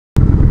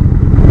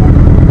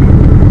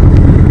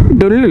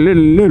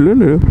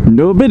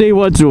Nobody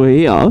wants to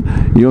hear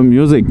your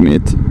music,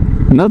 mate.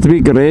 Not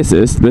being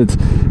racist, but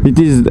it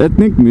is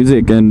ethnic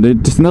music and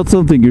it's not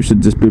something you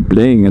should just be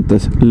playing at the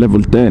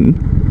level 10.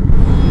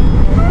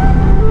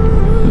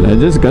 I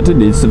just got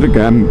an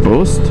Instagram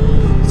post.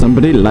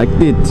 Somebody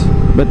liked it.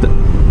 But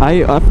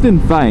I often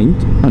find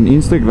on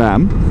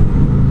Instagram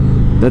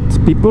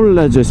that people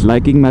are just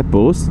liking my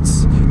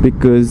posts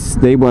because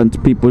they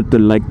want people to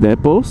like their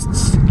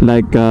posts.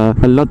 Like a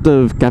lot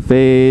of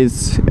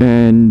cafes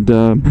and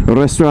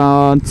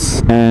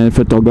restaurants and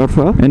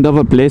photographer and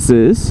other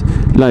places,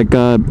 like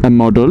a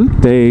model,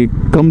 they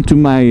come to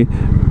my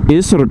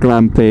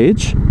Instagram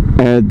page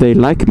and they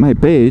like my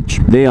page.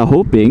 They are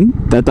hoping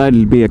that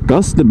I'll be a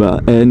customer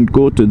and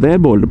go to their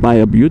mall, buy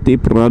a beauty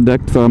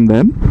product from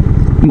them.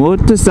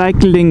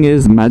 Motorcycling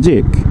is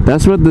magic.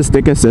 That's what the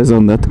sticker says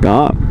on that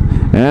car.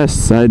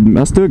 Yes, I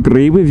must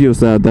agree with you,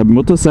 sir, that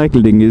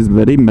motorcycling is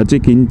very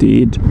magic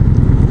indeed.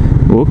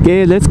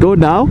 Okay, let's go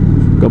now.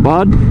 Come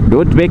on,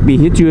 don't make me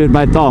hit you with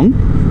my tongue.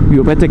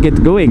 You better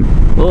get going.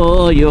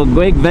 Oh, you're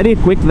going very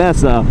quick there,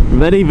 sir.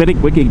 Very, very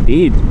quick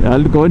indeed.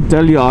 I'll go and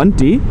tell your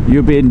auntie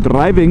you've been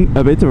driving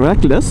a bit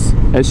reckless,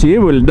 and she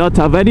will not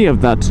have any of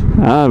that.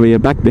 Ah, we are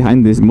back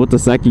behind this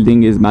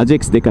motorcycling is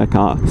magic sticker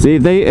car. See,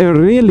 they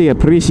really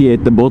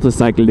appreciate the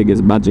motorcycling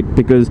is magic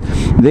because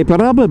they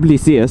probably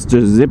see us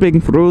just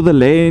zipping through the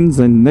lanes,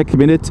 and next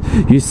minute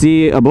you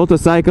see a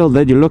motorcycle,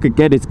 then you look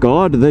again, it's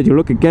gone, then you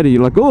look again and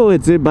you're like, oh,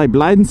 it's in my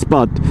blind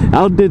spot.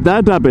 How did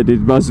that happen? It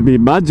must be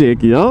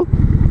magic, you know?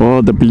 Oh,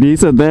 the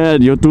police are there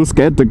and you're too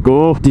scared to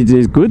go. It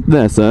is good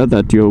there, sir,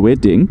 that you're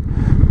waiting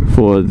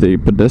for the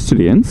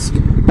pedestrians.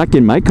 Back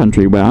in my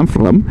country where I'm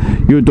from,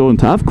 you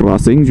don't have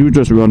crossings, you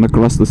just run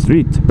across the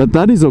street. But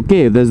that is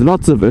okay, there's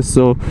lots of us,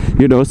 so,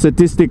 you know,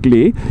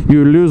 statistically,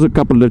 you lose a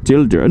couple of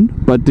children,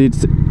 but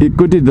it's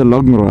good in the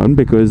long run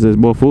because there's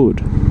more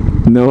food.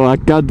 No, I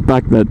can't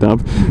back that up.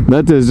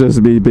 That is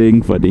just me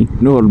being funny.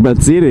 No,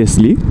 but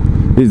seriously,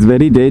 it's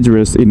very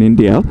dangerous in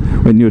India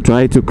when you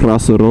try to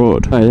cross a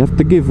road. I have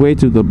to give way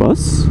to the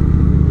bus.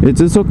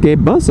 It's okay,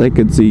 bus, I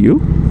can see you.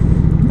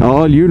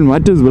 Oh, you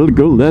might as well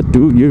go there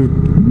too, you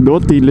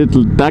naughty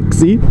little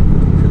taxi.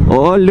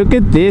 Oh, look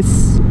at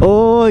this.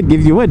 Oh, I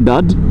give you a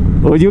nod.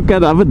 Oh, you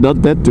can have a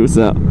nod there too,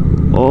 sir.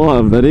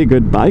 Oh, very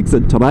good bikes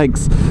and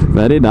trikes.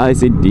 Very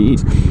nice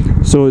indeed.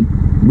 So,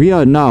 we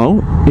are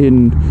now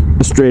in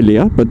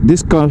Australia, but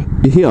this car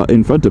here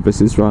in front of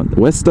us is from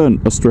Western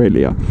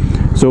Australia.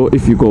 So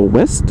if you go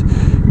west,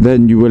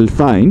 then you will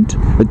find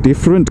a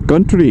different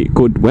country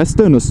called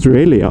Western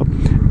Australia,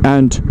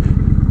 and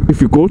if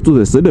you go to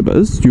the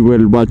cinemas, you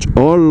will watch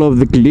all of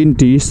the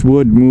Clint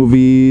Eastwood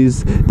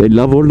movies. They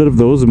love all of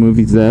those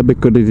movies there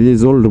because it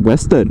is all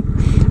Western.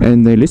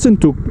 And they listen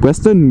to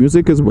Western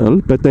music as well,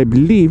 but I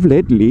believe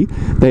lately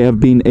they have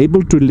been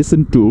able to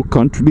listen to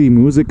country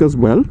music as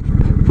well.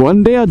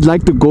 One day I'd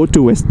like to go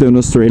to Western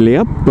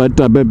Australia, but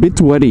I'm a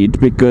bit worried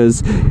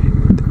because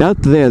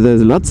out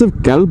there's lots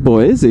of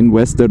cowboys in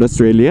Western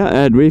Australia,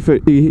 and if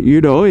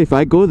you know, if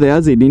I go there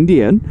as an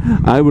Indian,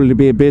 I will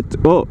be a bit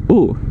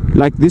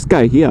like this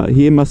guy here.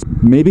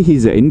 Maybe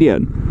he's an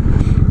Indian.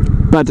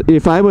 But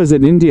if I was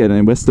an Indian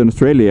in Western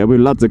Australia with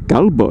lots of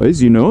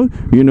cowboys, you know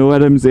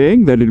what I'm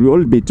saying? That it will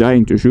all be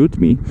trying to shoot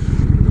me.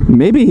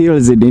 Maybe he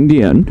was an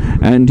Indian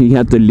and he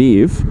had to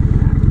leave,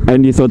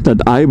 and he thought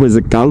that I was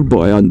a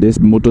cowboy on this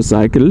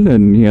motorcycle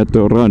and he had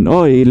to run.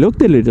 Oh, he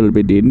looked a little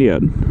bit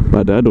Indian,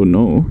 but I don't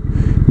know.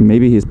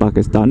 Maybe he's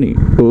Pakistani.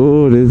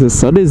 Oh, the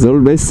sun is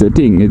always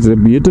setting. It's a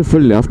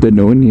beautiful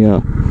afternoon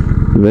here.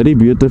 Very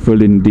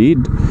beautiful indeed.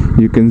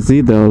 You can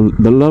see the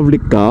lovely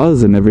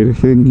cars and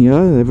everything here.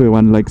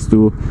 Everyone likes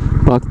to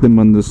park them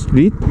on the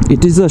street.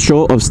 It is a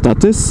show of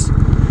status,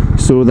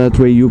 so that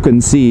way you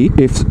can see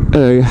if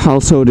a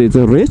household is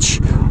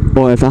rich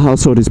or if a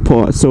household is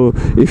poor. So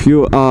if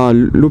you are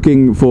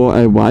looking for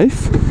a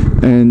wife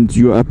and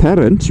you're a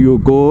parent, you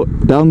go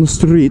down the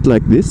street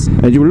like this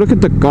and you look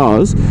at the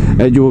cars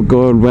and you will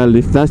go, well,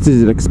 if that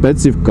is an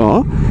expensive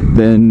car,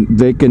 then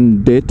they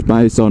can date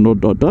my son or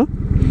daughter.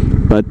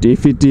 But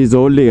if it is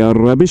only a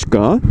rubbish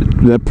car,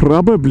 they're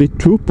probably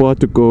too poor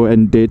to go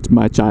and date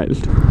my child.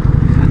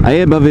 I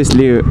am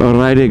obviously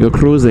riding a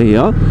cruiser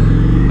here,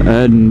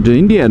 and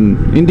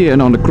Indian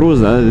on the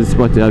cruiser is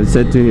what I've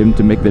said to him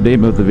to make the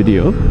name of the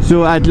video.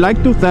 So I'd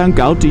like to thank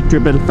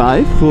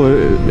Alti555 for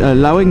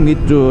allowing me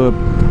to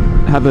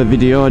have a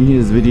video on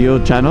his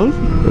video channel.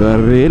 I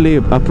really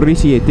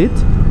appreciate it.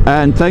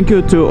 And thank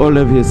you to all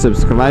of his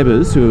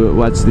subscribers who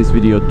watch this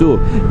video too.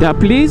 Now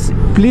please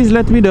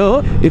let me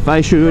know if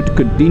I should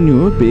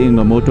continue being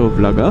a moto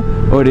vlogger,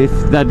 or if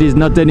that is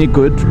not any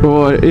good,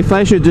 or if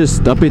I should just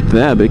stop it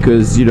there,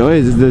 because you know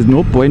there's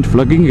no point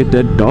vlogging a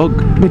dead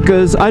dog.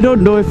 Because I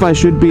don't know if I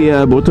should be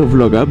a moto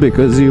vlogger,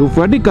 because you've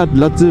already got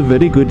lots of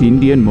very good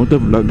Indian moto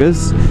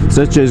vloggers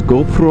such as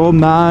GoPro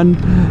Man,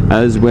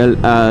 as well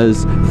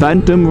as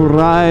Phantom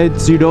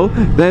Rides. You know,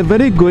 they're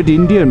very good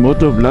Indian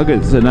moto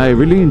vloggers and I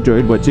really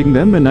enjoyed watching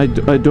them, and I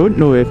don't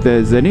know if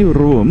there's any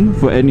room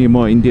for any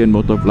more Indian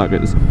moto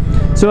vloggers.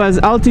 So as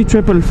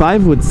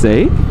Alti555 would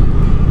say,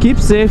 Keep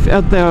safe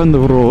out there on the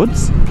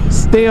roads.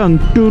 Stay on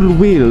two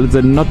wheels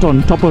and not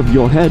on top of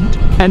your head.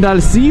 And I'll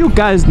see you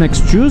guys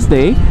next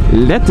Tuesday.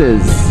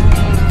 Letters.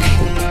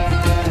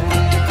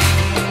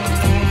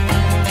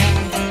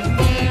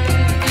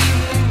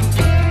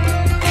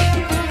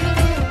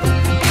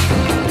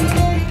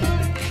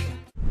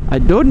 I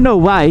don't know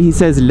why he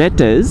says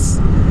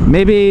letters.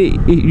 Maybe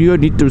you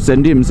need to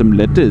send him some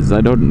letters. I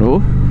don't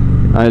know.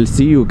 I'll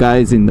see you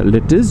guys in the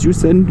letters you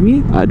send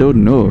me. I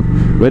don't know.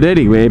 But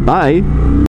anyway, bye.